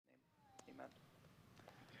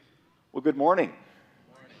Well, good morning.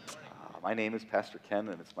 My name is Pastor Ken,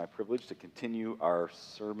 and it's my privilege to continue our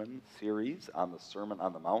sermon series on the Sermon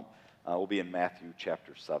on the Mount. We'll be in Matthew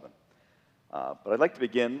chapter 7. But I'd like to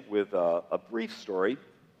begin with a brief story.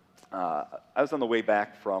 I was on the way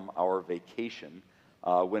back from our vacation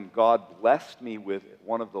when God blessed me with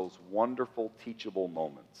one of those wonderful teachable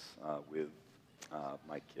moments with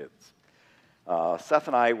my kids. Seth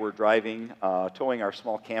and I were driving, towing our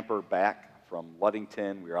small camper back from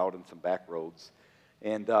Ludington. We were out in some back roads.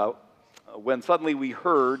 And when suddenly we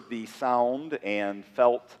heard the sound and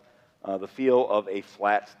felt the feel of a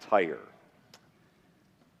flat tire.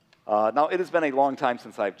 Now, it has been a long time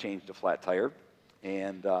since I've changed a flat tire,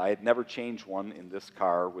 and I had never changed one in this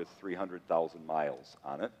car with 300,000 miles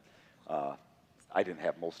on it. I didn't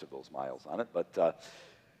have most of those miles on it, but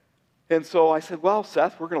and so I said, well,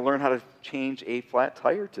 Seth, we're going to learn how to change a flat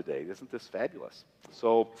tire today. Isn't this fabulous?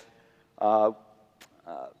 So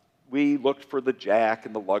we looked for the jack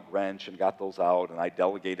and the lug wrench and got those out, and I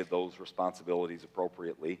delegated those responsibilities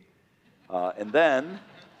appropriately. And then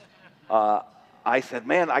I said,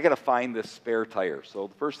 man, I got to find this spare tire. So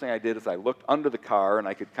the first thing I did is I looked under the car, and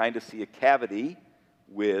I could kind of see a cavity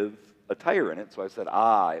with a tire in it. So I said,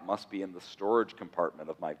 it must be in the storage compartment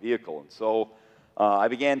of my vehicle. And so I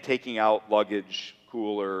began taking out luggage,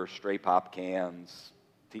 cooler, stray pop cans,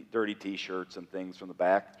 dirty T-shirts and things from the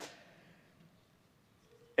back.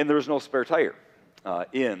 And there was no spare tire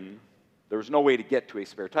there was no way to get to a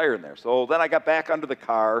spare tire in there. So then I got back under the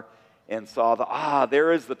car and saw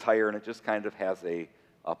there is the tire, and it just kind of has a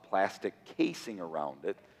plastic casing around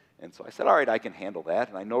it. And so I said, all right, I can handle that.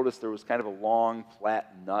 And I noticed there was kind of a long,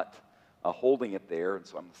 flat nut holding it there. And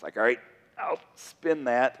so I'm just like, all right, I'll spin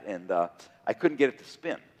that. And I couldn't get it to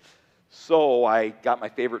spin. So I got my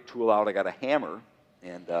favorite tool out. I got a hammer,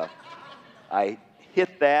 and I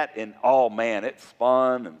hit that, and oh man, it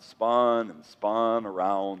spun and spun and spun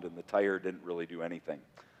around, and the tire didn't really do anything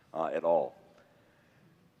at all.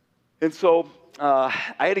 And so I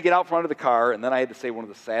had to get out front of the car, and then I had to say one of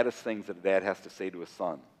the saddest things that a dad has to say to his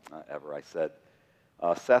son ever. I said,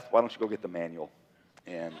 Seth, why don't you go get the manual?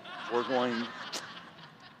 And we're going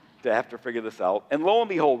to have to figure this out. And lo and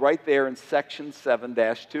behold, right there in section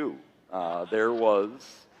 7-2, there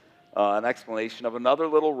was an explanation of another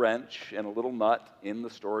little wrench and a little nut in the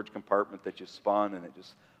storage compartment that you spun, and it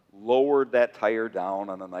just lowered that tire down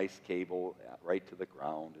on a nice cable right to the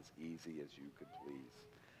ground as easy as you could please.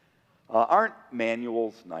 Aren't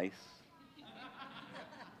manuals nice?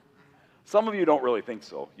 Some of you don't really think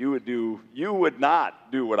so. You would not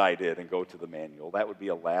do what I did and go to the manual. That would be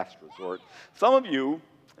a last resort. Some of you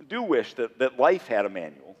do wish that life had a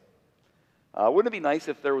manual. Wouldn't it be nice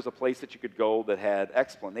if there was a place that you could go that had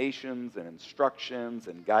explanations and instructions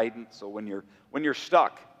and guidance, so when you're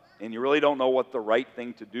stuck and you really don't know what the right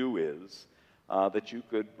thing to do is, that you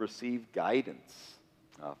could receive guidance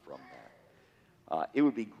from that? It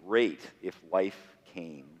would be great if life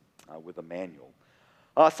came with a manual.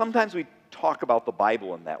 Sometimes we talk about the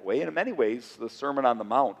Bible in that way, and in many ways, the Sermon on the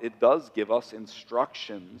Mount, it does give us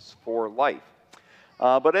instructions for life.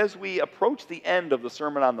 But as we approach the end of the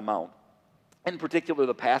Sermon on the Mount, in particular,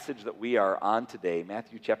 the passage that we are on today,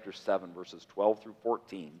 Matthew chapter 7, verses 12 through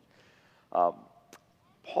 14,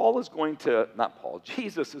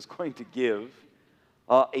 Jesus is going to give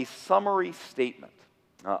a summary statement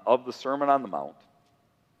of the Sermon on the Mount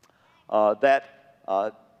that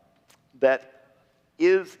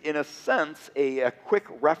is, in a sense, a quick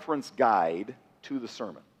reference guide to the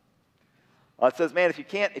sermon. It says, man,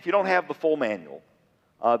 if you don't have the full manual,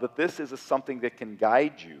 that this is something that can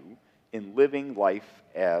guide you in living life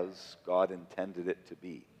as God intended it to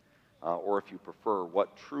be. Or if you prefer,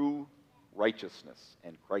 what true righteousness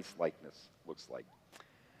and Christ-likeness looks like.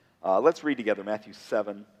 Let's read together Matthew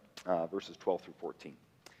 7, verses 12 through 14.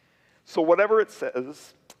 So whatever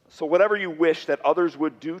you wish that others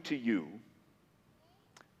would do to you,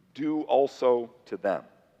 do also to them.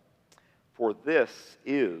 For this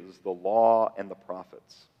is the law and the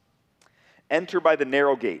prophets. Enter by the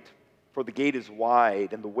narrow gate, for the gate is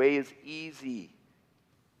wide and the way is easy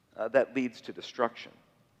that leads to destruction.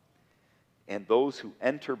 And those who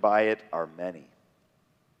enter by it are many.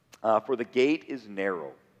 For the gate is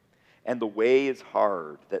narrow and the way is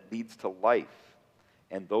hard that leads to life,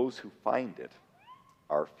 and those who find it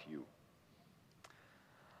are few.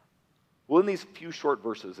 Well, in these few short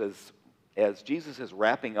verses, as Jesus is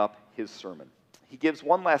wrapping up his sermon, he gives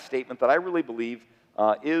one last statement that I really believe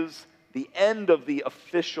is the end of the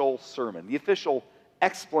official sermon, the official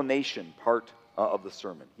explanation part of the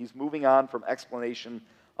sermon. He's moving on from explanation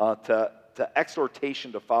to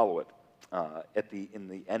exhortation to follow it in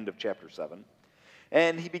the end of chapter 7.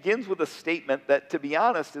 And he begins with a statement that, to be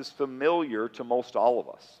honest, is familiar to most all of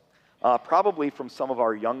us, probably from some of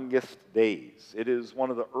our youngest days. It is one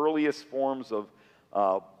of the earliest forms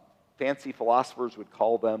of, fancy philosophers would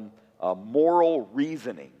call them, moral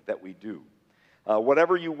reasoning that we do.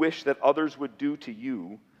 Whatever you wish that others would do to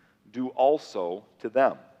you, do also to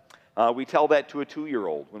them. We tell that to a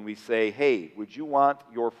 2-year-old when we say, hey, would you want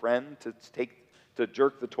your friend to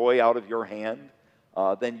jerk the toy out of your hand?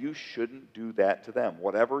 Then you shouldn't do that to them.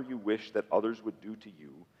 Whatever you wish that others would do to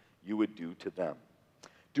you, you would do to them.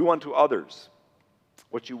 Do unto others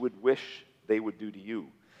what you would wish they would do to you.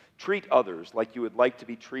 Treat others like you would like to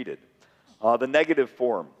be treated. The negative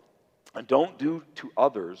form, don't do to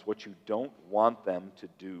others what you don't want them to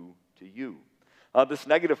do to you. This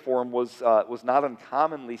negative form was not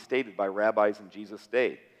uncommonly stated by rabbis in Jesus'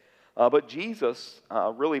 day. But Jesus,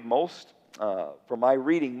 really most, from my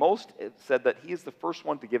reading, most said that he is the first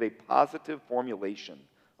one to give a positive formulation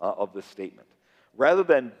of this statement. Rather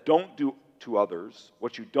than don't do to others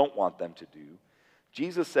what you don't want them to do,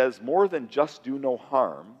 Jesus says more than just do no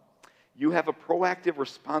harm, you have a proactive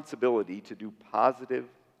responsibility to do positive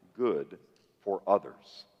good for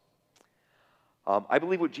others. I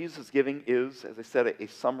believe what Jesus is giving is, as I said, a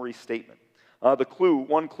summary statement.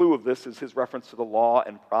 One clue of this is his reference to the law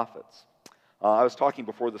and prophets. I was talking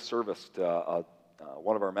before the service to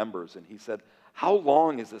one of our members, and he said, how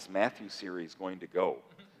long is this Matthew series going to go?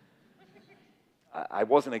 I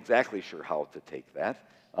wasn't exactly sure how to take that.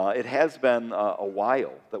 It has been a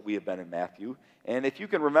while that we have been in Matthew, and if you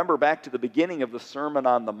can remember back to the beginning of the Sermon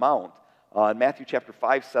on the Mount, in Matthew chapter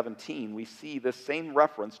 5:17, we see this same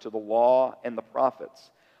reference to the law and the prophets,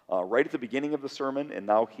 right at the beginning of the sermon, and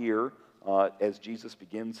now here as Jesus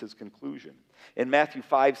begins his conclusion. In Matthew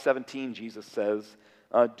 5:17, Jesus says,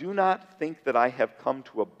 do not think that I have come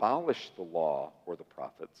to abolish the law or the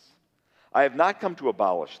prophets. I have not come to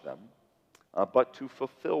abolish them, but to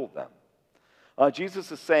fulfill them.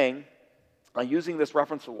 Jesus is saying, using this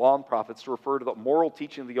reference to the law and prophets to refer to the moral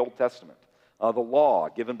teaching of the Old Testament, the law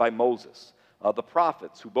given by Moses, the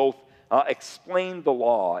prophets who both explained the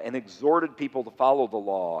law and exhorted people to follow the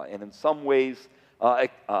law, and in some ways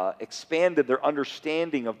expanded their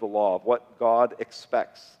understanding of the law, of what God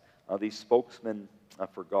expects, these spokesmen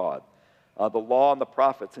for God. The law and the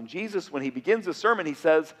prophets. And Jesus, when he begins the sermon, he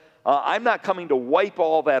says, I'm not coming to wipe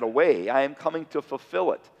all that away. I am coming to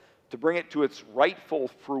fulfill it, to bring it to its rightful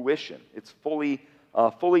fruition, its fully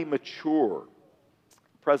mature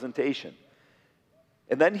presentation.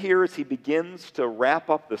 And then here, as he begins to wrap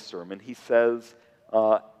up the sermon, he says,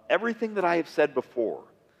 everything that I have said before,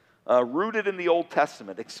 rooted in the Old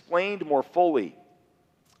Testament, explained more fully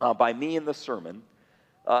by me in the sermon,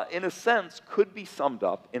 in a sense, could be summed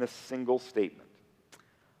up in a single statement.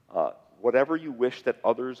 Whatever you wish that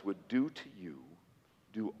others would do to you,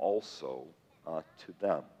 do also to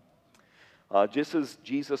them. Just as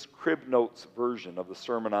Jesus' crib notes version of the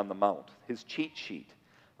Sermon on the Mount, his cheat sheet,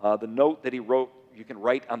 the note that he wrote, you can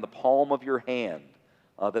write on the palm of your hand,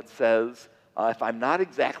 that says, if I'm not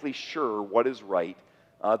exactly sure what is right,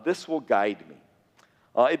 this will guide me.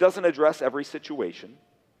 It doesn't address every situation,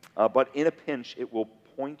 but in a pinch, it will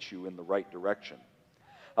point you in the right direction.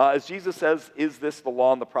 As Jesus says, is this the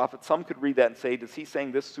law and the prophets? Some could read that and say, is he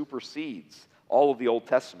saying this supersedes all of the Old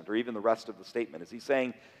Testament or even the rest of the statement? Is he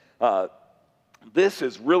saying this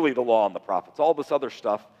is really the law and the prophets? All this other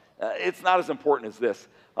stuff, it's not as important as this.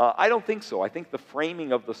 I don't think so. I think the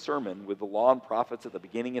framing of the sermon with the law and prophets at the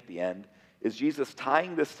beginning, at the end, is Jesus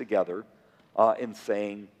tying this together and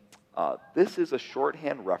saying, this is a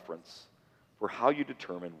shorthand reference for how you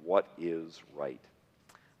determine what is right.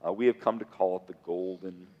 We have come to call it the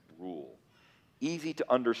golden rule. Easy to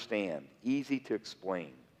understand, easy to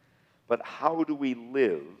explain. But how do we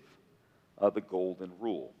live the golden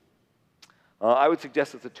rule? I would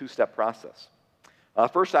suggest it's a two-step process.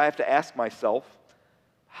 First, I have to ask myself,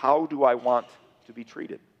 how do I want to be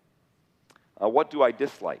treated? What do I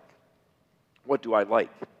dislike? What do I like?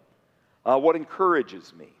 What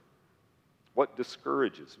encourages me? What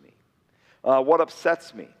discourages me? What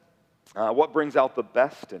upsets me? What brings out the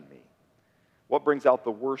best in me? What brings out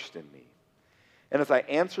the worst in me? And as I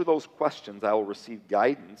answer those questions, I will receive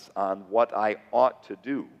guidance on what I ought to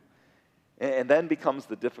do. And then becomes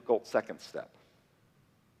the difficult second step.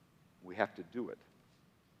 We have to do it.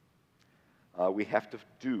 We have to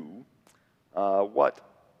do what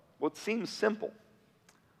seems simple.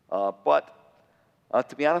 But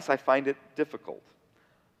to be honest, I find it difficult.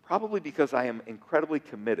 Probably because I am incredibly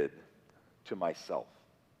committed to myself.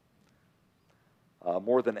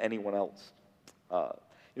 More than anyone else. You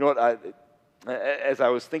know what? As I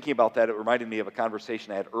was thinking about that, it reminded me of a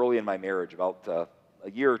conversation I had early in my marriage about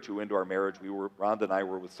a year or two into our marriage, Rhonda and I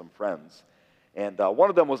were with some friends. And one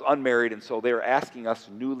of them was unmarried, and so they were asking us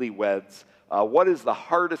newlyweds, what is the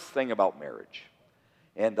hardest thing about marriage?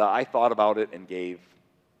 And I thought about it and gave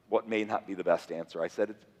what may not be the best answer. I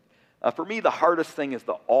said, for me, the hardest thing is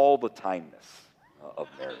the all-the-timeness of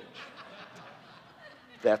marriage.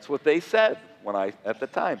 That's what they said at the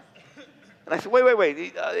time. And I said,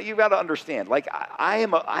 wait, you've got to understand. Like,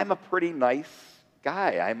 I'm a pretty nice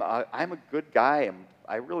guy. I'm a good guy.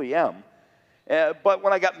 I really am. But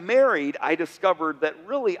when I got married, I discovered that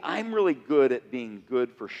really I'm really good at being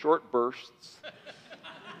good for short bursts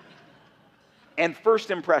and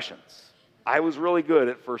first impressions. I was really good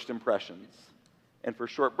at first impressions and for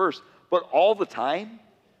short bursts. But all the time,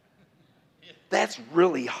 that's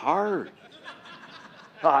really hard.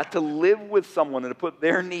 To live with someone and to put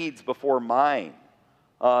their needs before mine.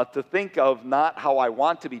 To think of not how I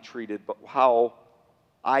want to be treated, but how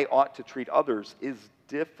I ought to treat others is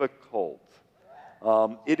difficult.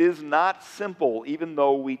 It is not simple, even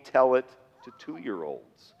though we tell it to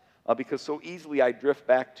 2-year-olds, because so easily I drift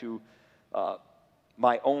back to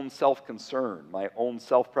my own self-concern, my own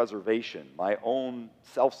self-preservation, my own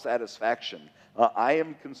self-satisfaction. I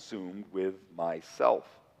am consumed with myself.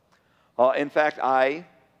 In fact, I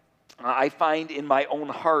find in my own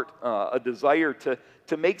heart a desire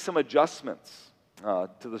to make some adjustments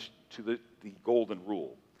to the golden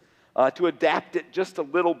rule, to adapt it just a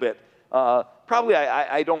little bit. Probably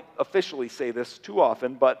I don't officially say this too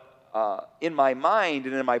often, but in my mind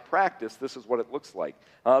and in my practice, this is what it looks like.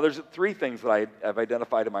 There's 3 things that I have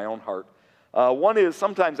identified in my own heart. One is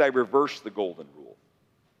sometimes I reverse the golden rule.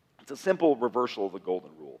 It's a simple reversal of the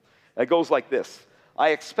golden rule. It goes like this.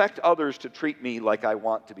 I expect others to treat me like I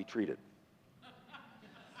want to be treated.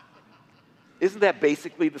 Isn't that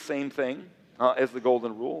basically the same thing as the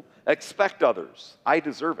golden rule? Expect others. I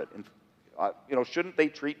deserve it. And, shouldn't they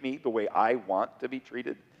treat me the way I want to be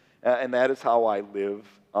treated? And that is how I live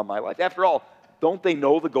my life. After all, don't they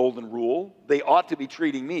know the golden rule? They ought to be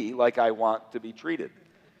treating me like I want to be treated.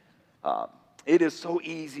 It is so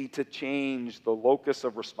easy to change the locus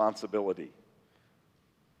of responsibility.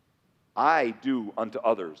 I do unto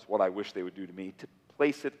others what I wish they would do to me, to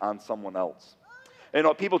place it on someone else. And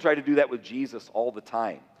people try to do that with Jesus all the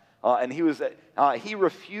time. And he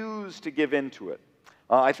refused to give in to it.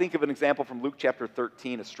 I think of an example from Luke chapter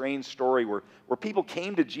 13, a strange story where people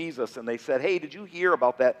came to Jesus and they said, hey, did you hear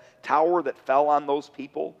about that tower that fell on those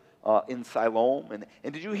people in Siloam?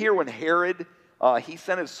 And did you hear when Herod, he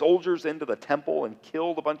sent his soldiers into the temple and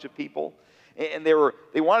killed a bunch of people? And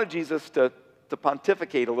they wanted Jesus to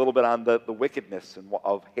pontificate a little bit on the wickedness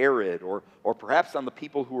of Herod or perhaps on the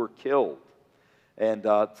people who were killed. And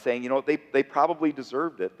saying, they probably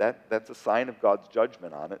deserved it. That's a sign of God's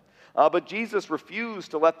judgment on it. But Jesus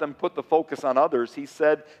refused to let them put the focus on others. He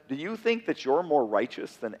said, do you think that you're more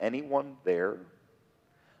righteous than anyone there?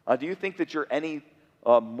 Do you think that you're any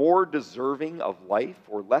more deserving of life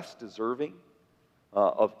or less deserving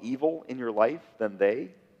of evil in your life than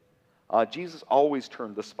they? Jesus always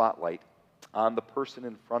turned the spotlight on the person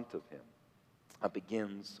in front of him. It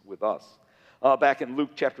begins with us. Back in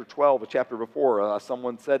Luke chapter 12, a chapter before,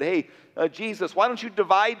 someone said, hey, Jesus, why don't you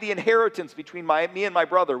divide the inheritance between me and my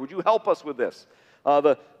brother? Would you help us with this?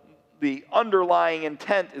 The underlying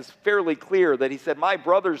intent is fairly clear that he said, my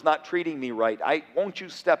brother's not treating me right. Won't you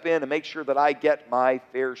step in and make sure that I get my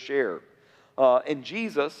fair share? And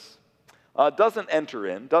Jesus doesn't enter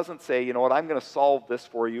in, doesn't say, you know what, I'm going to solve this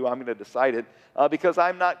for you. I'm going to decide it because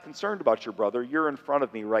I'm not concerned about your brother. You're in front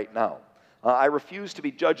of me right now. I refuse to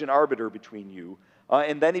be judge and arbiter between you.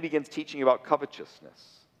 And then he begins teaching about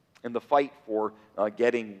covetousness and the fight for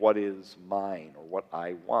getting what is mine or what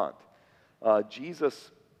I want. Jesus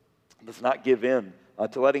does not give in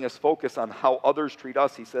to letting us focus on how others treat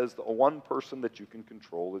us. He says the one person that you can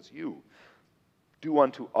control is you. Do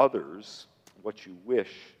unto others what you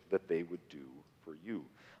wish that they would do for you.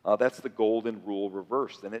 That's the golden rule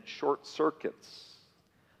reversed, and it short circuits.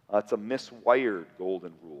 It's a miswired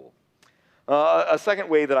golden rule. A second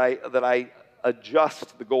way that I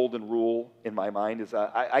adjust the golden rule in my mind is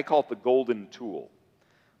I call it the golden tool.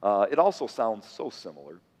 It also sounds so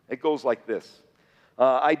similar. It goes like this.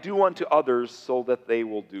 I do unto others so that they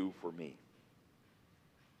will do for me.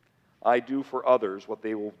 I do for others what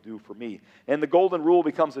they will do for me. And the golden rule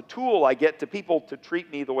becomes a tool I get to people to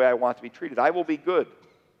treat me the way I want to be treated. I will be good.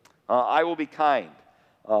 I will be kind.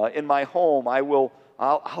 In my home,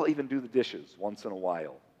 I'll even do the dishes once in a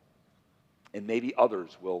while. And maybe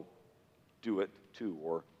others will do it too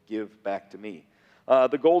or give back to me.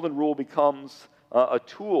 The golden rule becomes a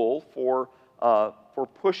tool for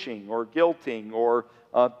pushing or guilting or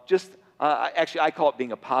just I call it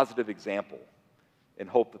being a positive example and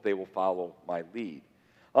hope that they will follow my lead.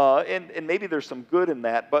 And maybe there's some good in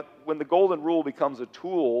that, but when the golden rule becomes a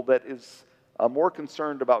tool that is more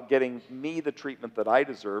concerned about getting me the treatment that I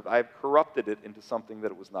deserve, I've corrupted it into something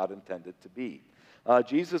that it was not intended to be.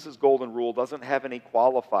 Jesus' golden rule doesn't have any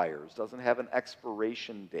qualifiers, doesn't have an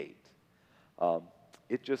expiration date.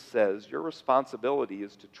 It just says your responsibility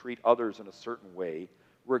is to treat others in a certain way,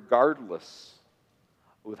 regardless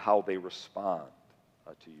with how they respond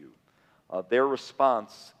to you. Their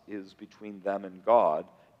response is between them and God.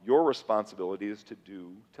 Your responsibility is to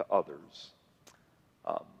do to others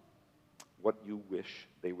what you wish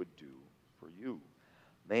they would do for you.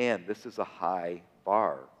 Man, this is a high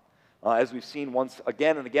bar. As we've seen once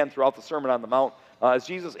again and again throughout the Sermon on the Mount, as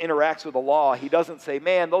Jesus interacts with the law, he doesn't say,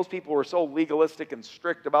 man, those people were so legalistic and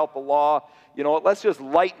strict about the law. You know what, let's just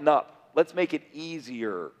lighten up. Let's make it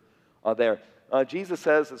easier there. Jesus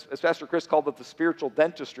says, as Pastor Chris called it the spiritual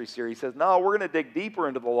dentistry series, he says, no, we're going to dig deeper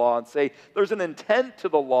into the law and say there's an intent to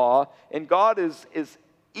the law, and God is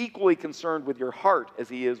equally concerned with your heart as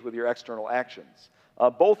he is with your external actions.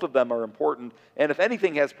 Both of them are important, and if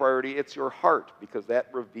anything has priority, it's your heart, because that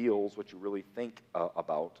reveals what you really think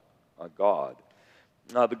about God.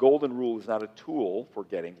 The golden rule is not a tool for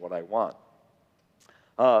getting what I want.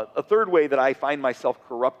 A third way that I find myself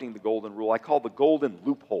corrupting the golden rule, I call the golden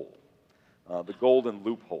loophole. The golden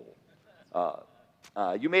loophole.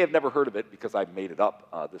 You may have never heard of it because I've made it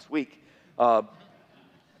up this week. But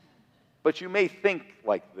you may think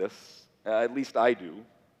like this, at least I do.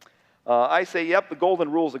 I say, yep, the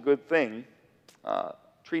golden rule is a good thing.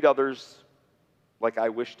 Treat others like I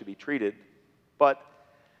wish to be treated. But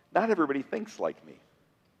not everybody thinks like me.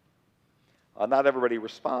 Not everybody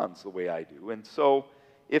responds the way I do. And so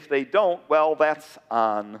if they don't, well, that's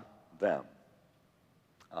on them.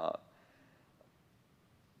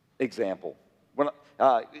 Example. When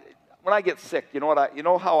I get sick, you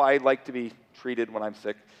know how I like to be treated when I'm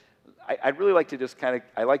sick? I'd really like to just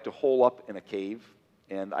I like to hole up in a cave,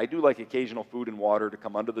 and I do like occasional food and water to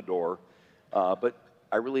come under the door, but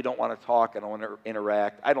I really don't want to talk, I don't want to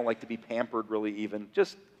interact, I don't like to be pampered really even,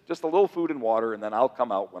 just a little food and water, and then I'll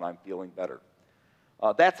come out when I'm feeling better.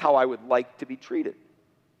 That's how I would like to be treated.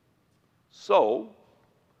 So,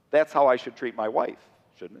 that's how I should treat my wife,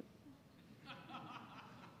 shouldn't it?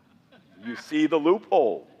 You see the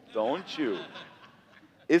loophole, don't you?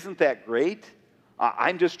 Isn't that great?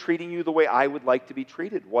 I'm just treating you the way I would like to be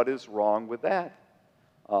treated. What is wrong with that?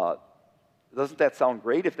 Doesn't that sound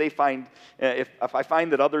great? If I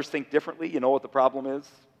find that others think differently, you know what the problem is?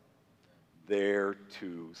 They're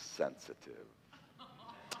too sensitive.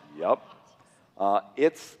 Yep.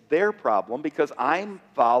 It's their problem because I'm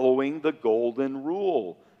following the golden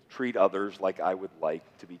rule. Treat others like I would like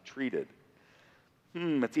to be treated.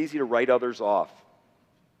 It's easy to write others off.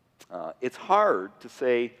 It's hard to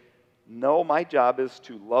say, no, my job is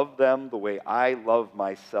to love them the way I love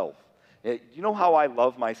myself. You know how I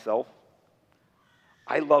love myself?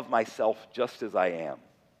 I love myself just as I am.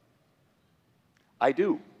 I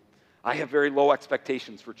do. I have very low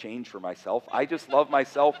expectations for change for myself. I just love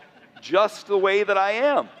myself just the way that I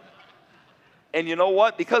am. And you know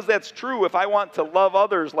what? Because that's true, if I want to love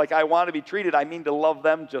others like I want to be treated, I mean to love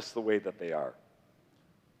them just the way that they are.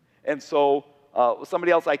 And so,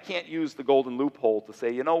 somebody else, I can't use the golden loophole to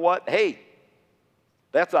say, you know what? Hey,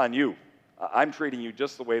 that's on you. I'm treating you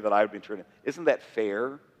just the way that I would be treated. Isn't that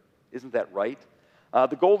fair? Isn't that right?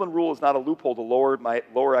 The golden rule is not a loophole to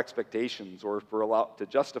lower expectations or to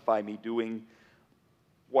justify me doing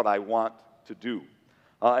what I want to do.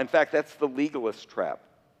 In fact, that's the legalist trap.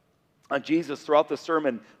 Jesus, throughout the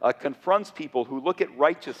sermon, confronts people who look at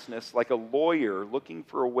righteousness like a lawyer looking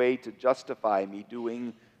for a way to justify me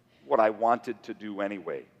doing what I wanted to do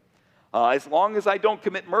anyway. As long as I don't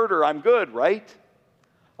commit murder, I'm good, right?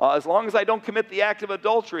 As long as I don't commit the act of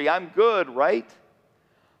adultery, I'm good, right?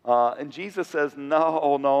 And Jesus says,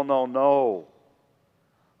 no.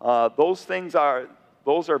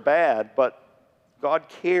 Those are bad, but God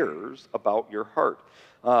cares about your heart.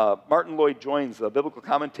 Martin Lloyd-Jones, a biblical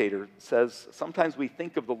commentator, says sometimes we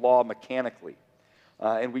think of the law mechanically,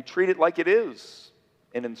 and we treat it like it is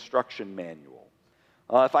an instruction manual.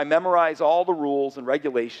 If I memorize all the rules and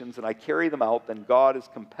regulations and I carry them out, then God is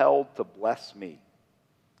compelled to bless me.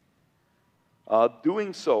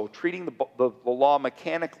 Doing so, treating the law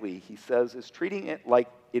mechanically, he says, is treating it like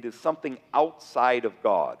it is something outside of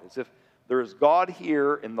God, as if there is God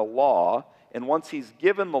here in the law, and once he's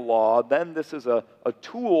given the law, then this is a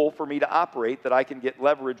tool for me to operate that I can get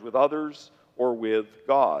leverage with others or with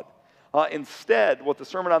God. Instead, what the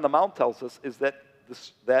Sermon on the Mount tells us is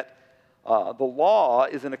that The law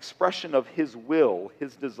is an expression of his will,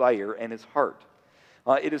 his desire, and his heart.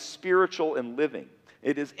 It is spiritual and living.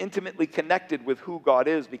 It is intimately connected with who God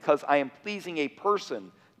is because I am pleasing a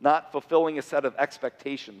person, not fulfilling a set of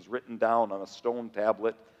expectations written down on a stone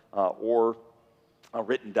tablet or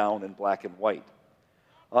written down in black and white.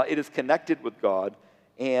 It is connected with God,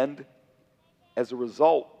 and as a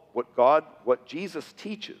result, what Jesus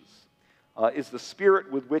teaches is the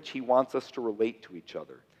spirit with which he wants us to relate to each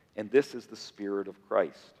other, and this is the Spirit of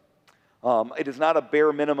Christ. It is not a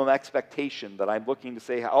bare minimum expectation that I'm looking to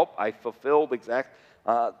say, oh, I fulfilled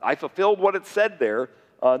what it said there.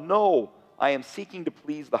 No, I am seeking to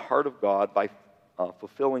please the heart of God by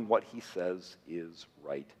fulfilling what he says is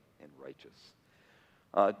right and righteous.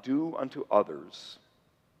 Do unto others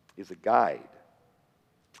is a guide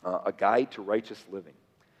to righteous living.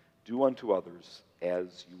 Do unto others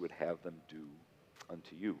as you would have them do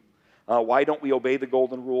unto you. Why don't we obey the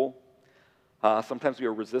golden rule? Sometimes we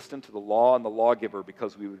are resistant to the law and the lawgiver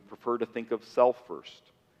because we would prefer to think of self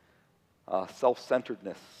first.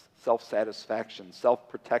 Self-centeredness, self-satisfaction,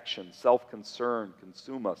 self-protection, self-concern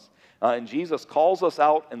consume us. And Jesus calls us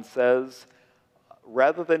out and says,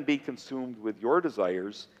 rather than be consumed with your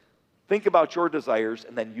desires, think about your desires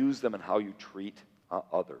and then use them in how you treat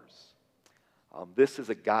others. This is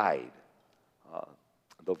a guide,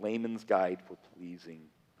 the layman's guide for pleasing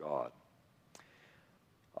God.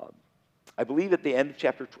 I believe at the end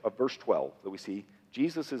of verse 12 that we see,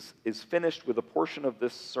 Jesus is finished with a portion of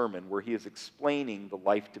this sermon where he is explaining the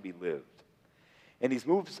life to be lived. And he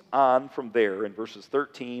moves on from there in verses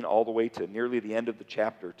 13 all the way to nearly the end of the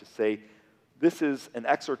chapter to say, this is an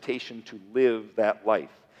exhortation to live that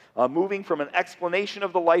life. Moving from an explanation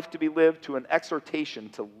of the life to be lived to an exhortation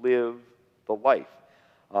to live the life.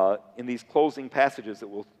 In these closing passages that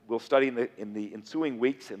we'll study in the ensuing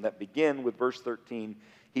weeks and that begin with verse 13,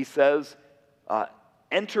 he says,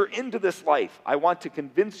 enter into this life. I want to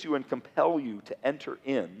convince you and compel you to enter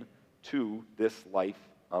into this life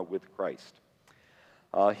with Christ.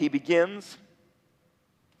 He begins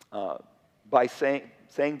by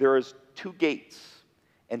saying there is two gates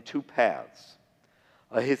and two paths.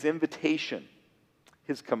 His invitation,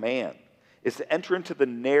 his command, is to enter into the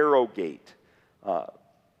narrow gate.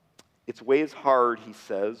 Its way is hard, he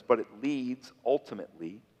says, but it leads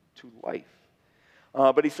ultimately to life.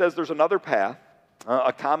 But he says there's another path,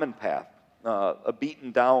 a common path, a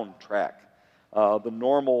beaten down track. The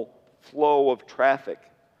normal flow of traffic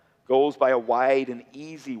goes by a wide and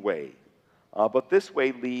easy way. But this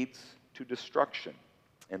way leads to destruction,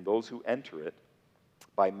 and those who enter it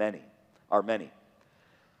are many.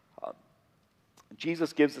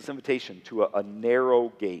 Jesus gives this invitation to a narrow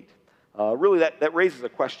gate. Really, that raises a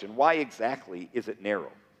question. Why exactly is it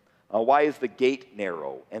narrow? Why is the gate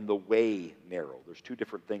narrow and the way narrow? There's two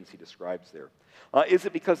different things he describes there. Is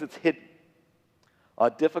it because it's hidden,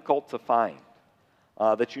 difficult to find,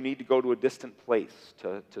 that you need to go to a distant place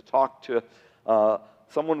to talk to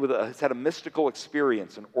someone who has had a mystical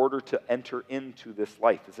experience in order to enter into this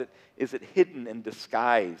life? Is it hidden and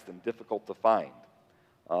disguised and difficult to find?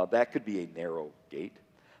 That could be a narrow gate.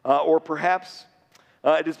 Or perhaps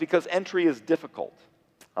it is because entry is difficult.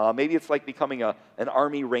 Maybe it's like becoming an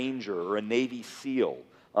Army Ranger or a Navy SEAL.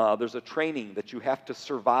 There's a training that you have to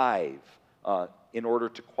survive in order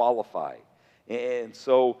to qualify. And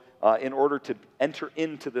so in order to enter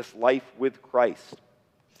into this life with Christ,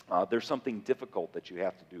 there's something difficult that you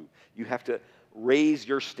have to do. You have to raise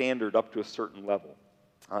your standard up to a certain level.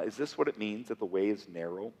 Is this what it means that the way is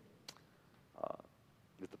narrow?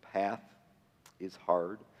 That the path is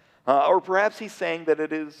hard? Or perhaps he's saying that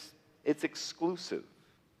it's exclusive.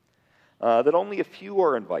 That only a few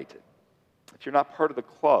are invited. If you're not part of the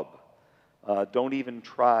club, don't even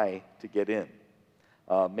try to get in.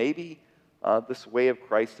 Maybe this way of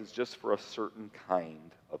Christ is just for a certain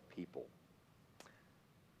kind of people.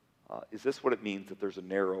 Is this what it means that there's a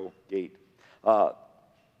narrow gate? A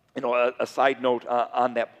side note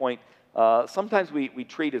on that point, sometimes we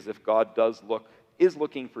treat as if God is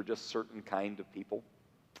looking for just certain kind of people.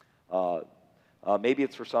 Maybe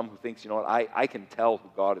it's for some who thinks, I can tell who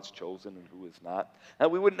God has chosen and who is not.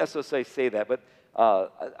 And we wouldn't necessarily say that, but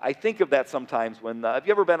I think of that sometimes when, have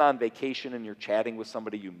you ever been on vacation and you're chatting with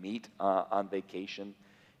somebody you meet on vacation,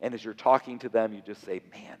 and as you're talking to them, you just say,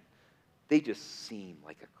 man, they just seem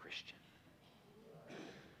like a Christian.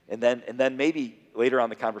 And then maybe later on in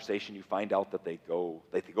the conversation you find out that they go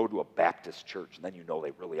to a Baptist church, and then you know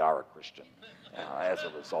they really are a Christian as a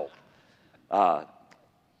result.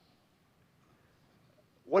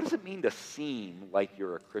 What does it mean to seem like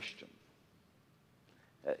you're a Christian?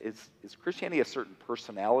 Is Christianity a certain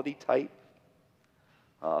personality type?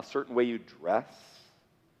 a certain way you dress.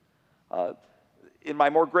 In my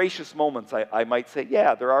more gracious moments, I might say,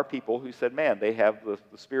 yeah, there are people who said, man, they have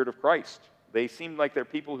the Spirit of Christ. They seem like they're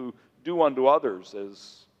people who do unto others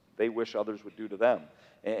as they wish others would do to them.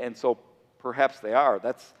 And so perhaps they are.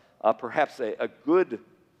 That's perhaps a good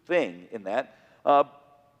thing in that.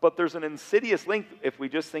 But there's an insidious link if we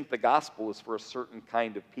just think the gospel is for a certain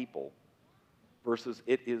kind of people versus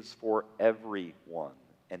it is for everyone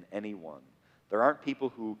and anyone. There aren't people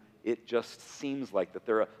who it just seems like that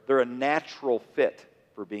they're a natural fit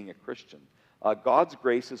for being a Christian. God's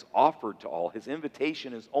grace is offered to all. His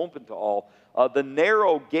invitation is open to all. The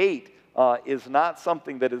narrow gate is not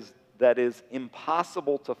something that is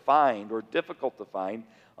impossible to find or difficult to find,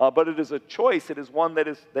 but it is a choice. It is one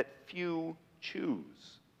that few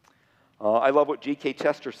choose. I love what G.K.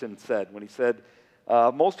 Chesterton said when he said,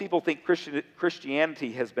 most people think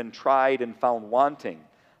Christianity has been tried and found wanting.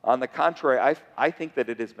 On the contrary, I think that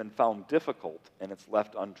it has been found difficult and it's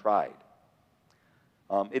left untried.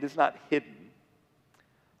 It is not hidden.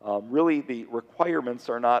 Really, the requirements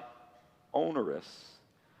are not onerous.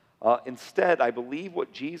 Instead, I believe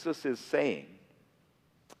what Jesus is saying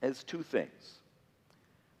is two things.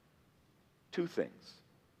 Two things.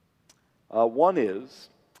 One is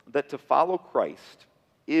that to follow Christ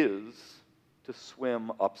is to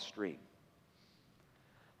swim upstream.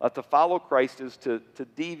 To follow Christ is to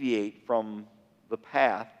deviate from the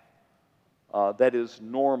path that is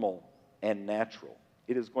normal and natural.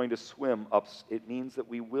 It is going to swim up. It means that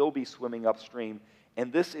we will be swimming upstream,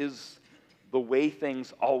 and this is the way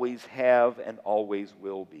things always have and always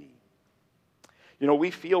will be. You know,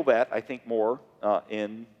 we feel that, I think, more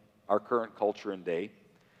in our current culture and day.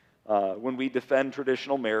 When we defend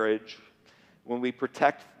traditional marriage, when we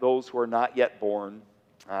protect those who are not yet born,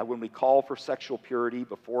 when we call for sexual purity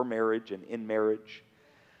before marriage and in marriage,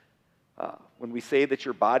 when we say that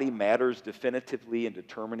your body matters definitively in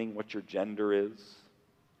determining what your gender is,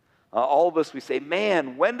 all of us, we say,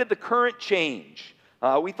 man, when did the current change?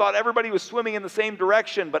 We thought everybody was swimming in the same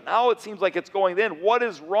direction, but now it seems like it's going in. What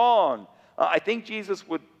is wrong? I think Jesus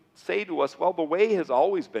would say to us, well, the way has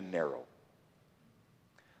always been narrow.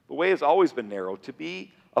 The way has always been narrow. To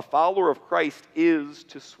be a follower of Christ is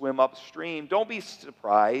to swim upstream. Don't be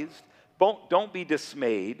surprised. Don't be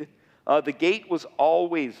dismayed. The gate was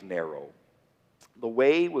always narrow. The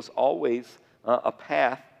way was always a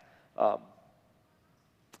path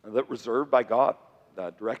that reserved by God,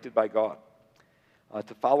 directed by God.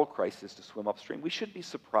 To follow Christ is to swim upstream. We should be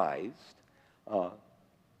surprised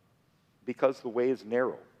because the way is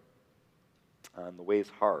narrow and the way is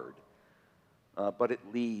hard, but it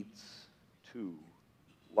leads to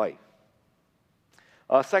life.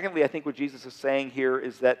 Secondly, I think what Jesus is saying here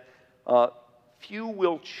is that few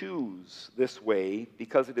will choose this way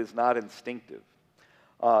because it is not instinctive.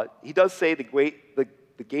 He does say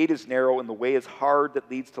the gate is narrow and the way is hard that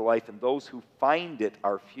leads to life, and those who find it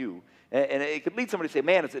are few. And it could lead somebody to say,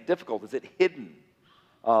 man, is it difficult? Is it hidden?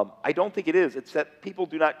 I don't think it is. It's that people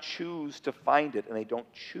do not choose to find it, and they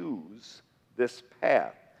don't choose this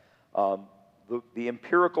path. The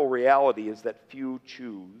empirical reality is that few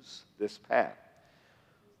choose this path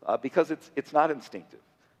because it's not instinctive.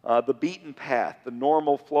 The beaten path, the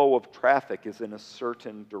normal flow of traffic is in a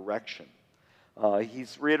certain direction.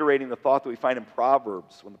 He's reiterating the thought that we find in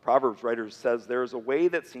Proverbs, when the Proverbs writer says, there is a way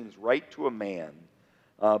that seems right to a man,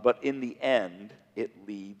 but in the end, it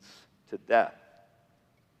leads to death.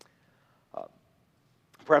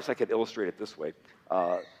 Perhaps I could illustrate it this way.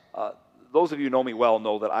 Those of you who know me well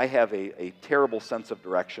know that I have a terrible sense of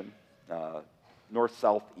direction, north,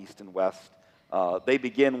 south, east, and west. They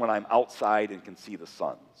begin when I'm outside and can see the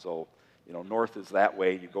sun. So, north is that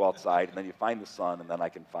way. You go outside, and then you find the sun, and then I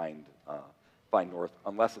can find north,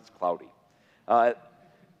 unless it's cloudy.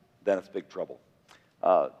 Then it's big trouble.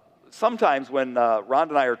 Sometimes when Ron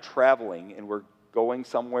and I are traveling and we're going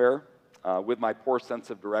somewhere with my poor sense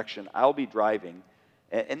of direction, I'll be driving,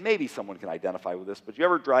 and maybe someone can identify with this, but you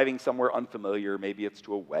ever driving somewhere unfamiliar, maybe it's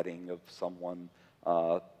to a wedding of someone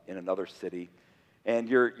in another city, and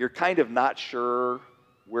you're kind of not sure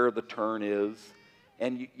where the turn is,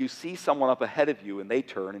 and you see someone up ahead of you, and they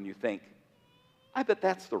turn, and you think, I bet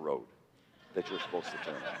that's the road that you're supposed to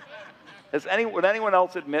turn on. Would anyone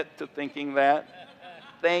else admit to thinking that?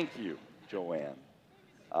 Thank you, Joanne.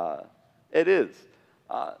 It is.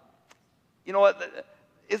 You know what?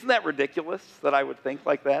 Isn't that ridiculous that I would think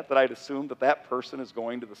like that? That I'd assume that person is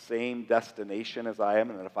going to the same destination as I am,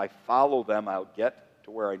 and that if I follow them, I'll get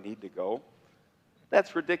to where I need to go?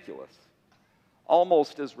 That's ridiculous.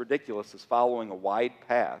 Almost as ridiculous as following a wide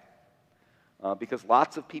path, because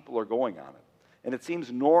lots of people are going on it. And it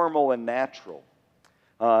seems normal and natural.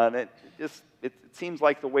 And it seems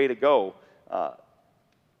like the way to go.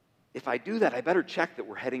 If I do that, I better check that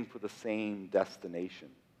we're heading for the same destination.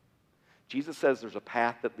 Jesus says there's a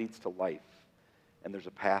path that leads to life, and there's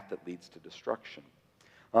a path that leads to destruction.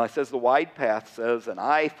 It says the wide path says an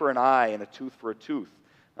eye for an eye and a tooth for a tooth.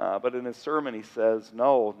 But in his sermon, he says,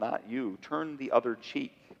 no, not you. Turn the other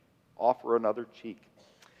cheek. Offer another cheek.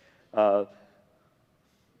 The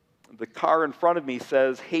car in front of me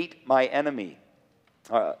says, hate my enemy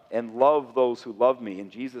and love those who love me. And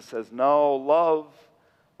Jesus says, no,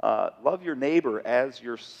 love your neighbor as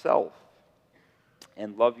yourself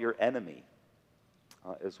and love your enemy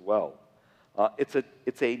as well.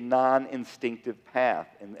 It's a non-instinctive path,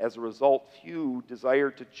 and as a result, few desire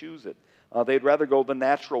to choose it. They'd rather go the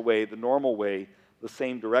natural way, the normal way, the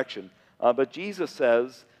same direction. But Jesus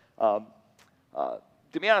says, to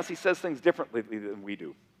be honest, he says things differently than we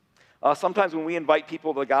do. Sometimes when we invite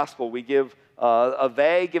people to the gospel, we give a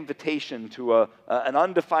vague invitation to an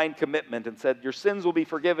undefined commitment and said, your sins will be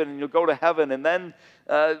forgiven and you'll go to heaven. And then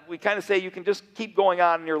we kind of say you can just keep going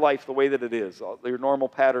on in your life the way that it is, your normal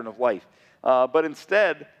pattern of life. But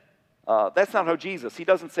instead, that's not how Jesus, he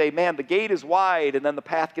doesn't say, man, the gate is wide and then the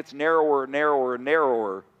path gets narrower and narrower and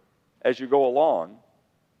narrower as you go along.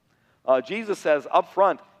 Jesus says up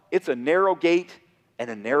front, it's a narrow gate and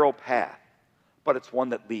a narrow path, but it's one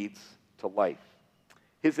that leads to life.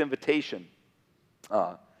 His invitation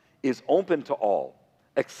is open to all,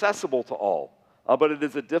 accessible to all, but it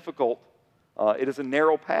is a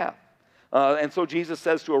narrow path. And so Jesus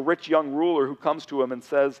says to a rich young ruler who comes to him and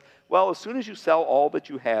says, well, as soon as you sell all that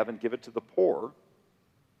you have and give it to the poor,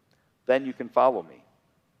 then you can follow me.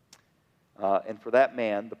 And for that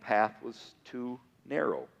man, the path was too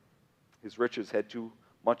narrow. His riches had too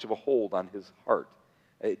much of a hold on his heart.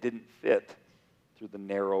 It didn't fit through the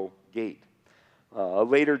narrow gate.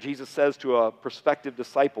 Later, Jesus says to a prospective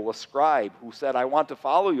disciple, a scribe, who said, I want to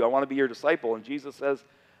follow you, I want to be your disciple. And Jesus says,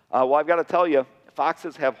 well, I've got to tell you,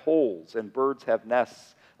 foxes have holes and birds have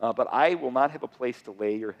nests, but I will not have a place to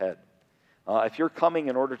lay your head. If you're coming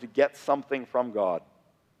in order to get something from God,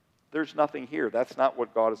 there's nothing here. That's not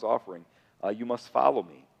what God is offering. You must follow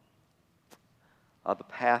me. The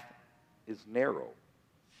path is narrow.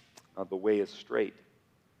 The way is straight.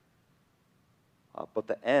 But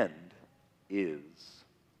the end is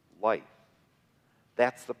life.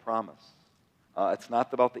 That's the promise. It's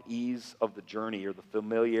not about the ease of the journey or the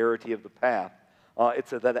familiarity of the path. It's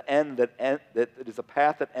that it is a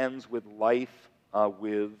path that ends with life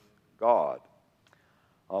with God.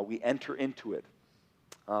 We enter into it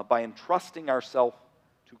by entrusting ourselves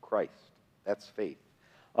to Christ. That's faith.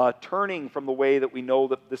 Turning from the way that we know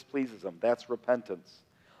that this pleases Him. That's repentance.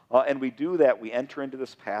 And we do that, we enter into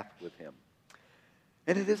this path with Him.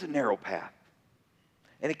 And it is a narrow path.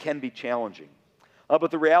 And it can be challenging.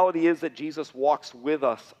 But the reality is that Jesus walks with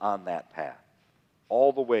us on that path,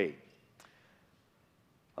 all the way.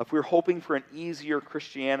 If we're hoping for an easier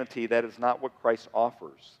Christianity, that is not what Christ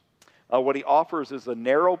offers. What He offers is a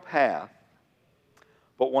narrow path,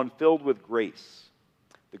 but one filled with grace.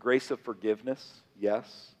 The grace of forgiveness,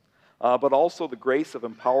 yes, but also the grace of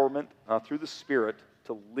empowerment through the Spirit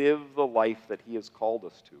to live the life that He has called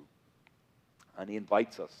us to. And He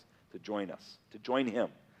invites us, to join Him.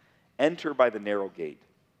 Enter by the narrow gate.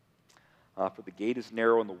 For the gate is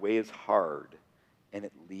narrow and the way is hard, and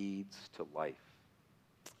it leads to life.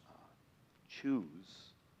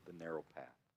 Choose the narrow path.